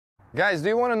Guys, do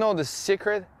you want to know the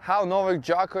secret how Novak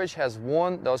Djokovic has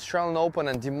won the Australian Open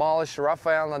and demolished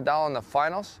Rafael Nadal in the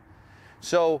finals?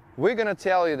 So we're going to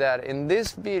tell you that in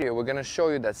this video. We're going to show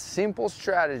you that simple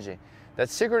strategy, that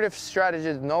secretive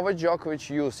strategy that Novak Djokovic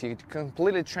used. He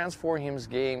completely transformed his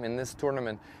game in this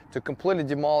tournament to completely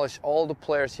demolish all the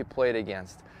players he played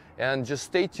against. And just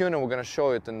stay tuned and we're going to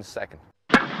show it in a second.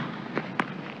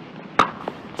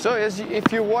 So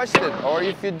if you watched it or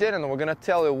if you didn't, we're going to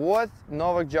tell you what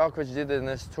Novak Djokovic did in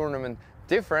this tournament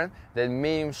different that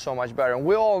made him so much better. And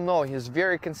we all know he's a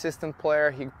very consistent player.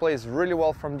 He plays really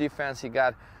well from defense. He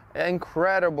got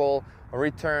incredible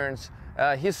returns.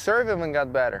 His serve even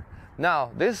got better.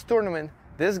 Now, this tournament,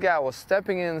 this guy was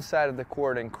stepping inside of the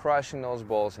court and crushing those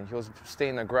balls, and he was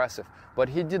staying aggressive. But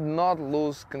he did not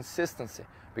lose consistency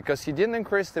because he didn't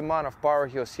increase the amount of power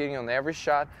he was hitting on every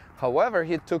shot. However,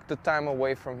 he took the time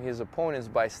away from his opponents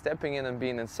by stepping in and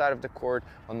being inside of the court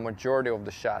on majority of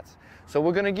the shots. So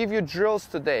we're going to give you drills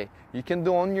today you can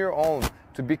do on your own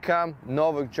to become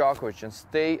Novak Djokovic and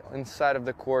stay inside of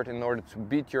the court in order to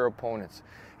beat your opponents.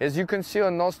 As you can see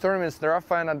in those tournaments,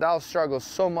 Rafael Nadal struggled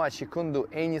so much he couldn't do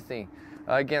anything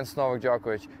against Novak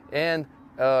Djokovic. And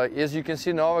as you can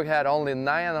see, Novak had only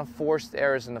 9 unforced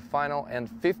errors in the final and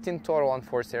 15 total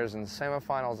unforced errors in the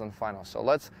semifinals and finals. So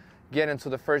let's get into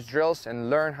the first drills and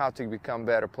learn how to become a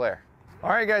better player.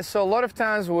 Alright guys, so a lot of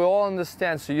times we all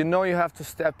understand, so you know you have to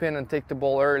step in and take the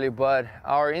ball early, but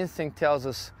our instinct tells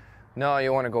us, no,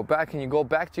 you want to go back, and you go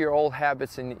back to your old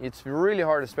habits, and it's really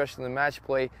hard, especially in match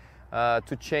play,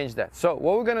 to change that. So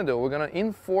what we're going to do, we're going to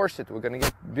enforce it. We're going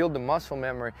to build the muscle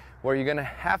memory where you're going to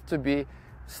have to be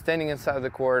standing inside the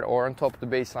court or on top of the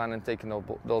baseline and taking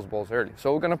those balls early.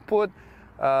 So we're going to put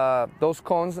those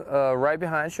cones right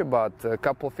behind you, about a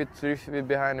couple of feet, 3 feet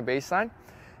behind the baseline.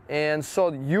 And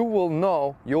so you will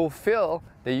know, you'll feel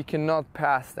that you cannot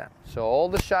pass them. So all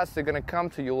the shots that are going to come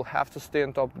to you, you'll have to stay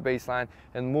on top of the baseline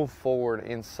and move forward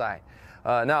inside.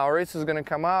 Now Aritz is going to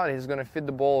come out. He's going to feed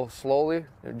the ball slowly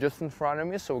just in front of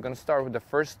me. So we're going to start with the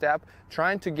first step,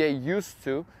 trying to get used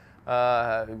to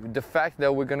the fact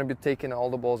that we're going to be taking all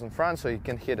the balls in front, so you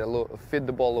can feed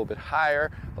the ball a little bit higher,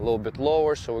 a little bit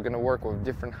lower. So we're going to work with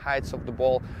different heights of the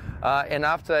ball. And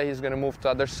after that, he's going to move to the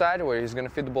other side where he's going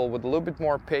to feed the ball with a little bit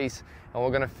more pace. And we're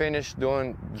going to finish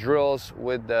doing drills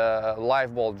with the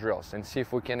live ball drills and see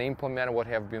if we can implement what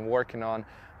we have been working on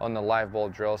the live ball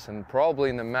drills. And probably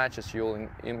in the matches, you'll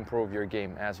improve your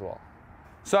game as well.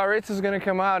 So Aritz is going to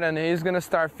come out and he's going to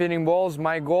start feeding balls.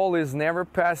 My goal is never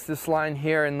pass this line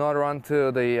here and not run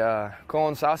to the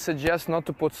cones. I'll suggest not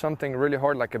to put something really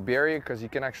hard like a barrier, because you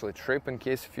can actually trip in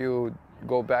case if you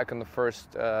go back on the first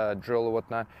drill or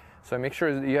whatnot. So make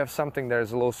sure you have something that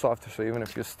is a little softer, so even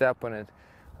if you step on it,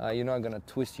 you're not going to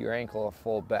twist your ankle or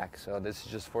fall back. So this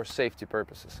is just for safety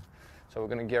purposes. So we're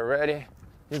going to get ready.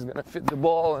 He's going to feed the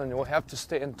ball and we'll have to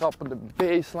stay on top of the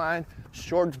baseline.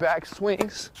 Short back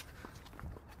swings.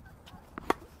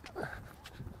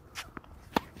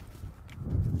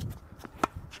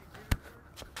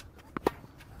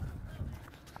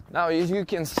 Now, as you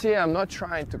can see, I'm not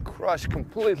trying to crush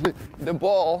completely the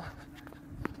ball.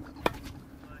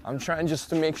 I'm trying just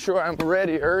to make sure I'm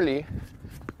ready early.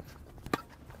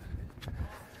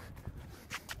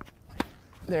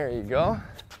 There you go.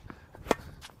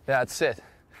 That's it.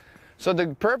 So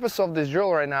the purpose of this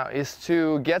drill right now is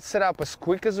to get set up as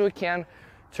quick as we can,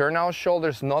 turn our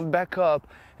shoulders, not back up,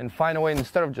 and find a way,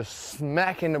 instead of just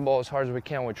smacking the ball as hard as we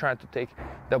can, we're trying to take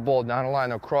the ball down the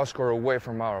line or cross court away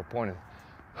from our opponent.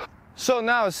 So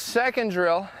now, second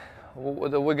drill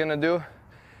that we're going to do,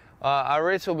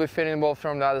 Aritz will be feeding the ball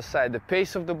from the other side. The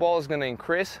pace of the ball is going to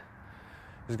increase.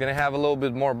 It's going to have a little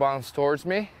bit more bounce towards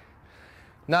me.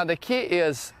 Now the key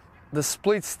is the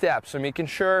split step, so making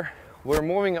sure we're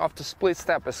moving off the split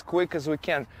step as quick as we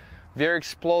can. Very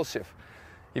explosive.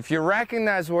 If you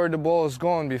recognize where the ball is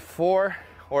going before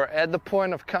or at the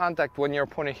point of contact when your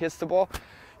opponent hits the ball,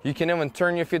 you can even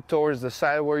turn your feet towards the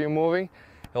side where you're moving.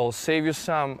 It'll save you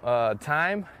some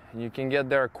time. You can get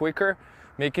there quicker.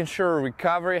 Making sure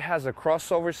recovery has a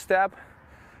crossover step,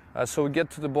 so we get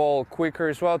to the ball quicker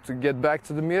as well to get back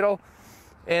to the middle.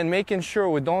 And making sure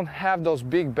we don't have those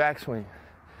big backswing.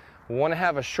 We want to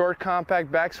have a short, compact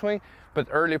backswing, but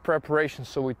early preparation,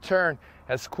 so we turn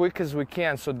as quick as we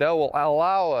can. So that will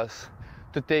allow us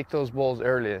to take those balls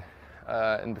early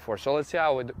and before. So let's see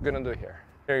how we're gonna do here.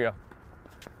 Here you go.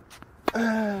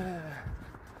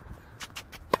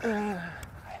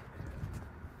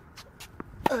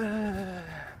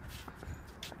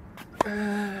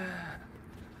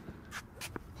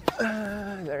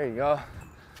 There you go.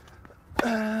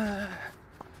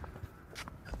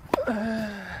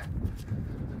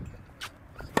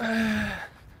 There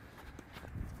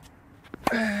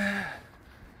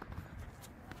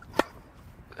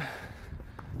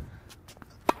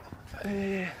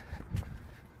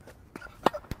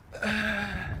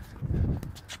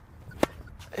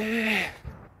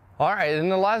All right, in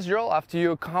the last drill, after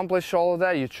you accomplish all of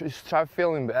that, you start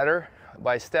feeling better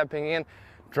by stepping in,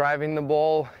 driving the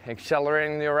ball,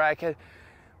 accelerating the racket.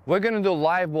 We're gonna do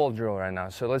live ball drill right now.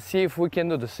 So let's see if we can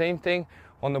do the same thing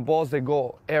on the balls that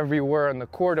go everywhere on the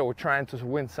court, that we're trying to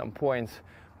win some points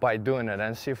by doing it,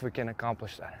 and see if we can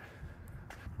accomplish that.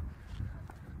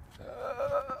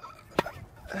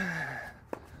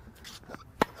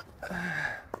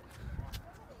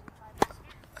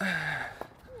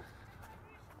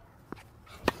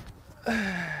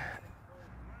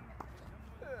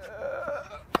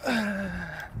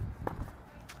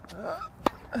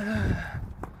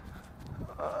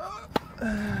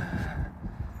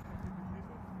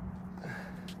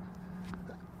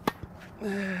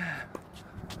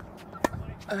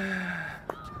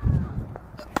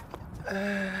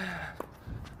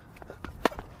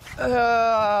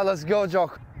 Let's go,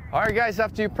 Jock. All right, guys,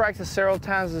 after you practice several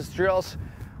times these drills,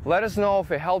 let us know if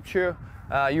it helped you.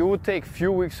 You would take a few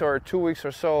weeks or 2 weeks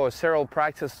or so, several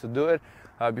practice to do it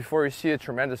before you see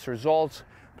tremendous results.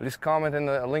 Please comment in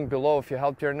the link below if you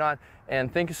helped you or not.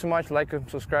 And thank you so much. Like and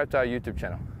subscribe to our YouTube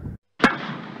channel.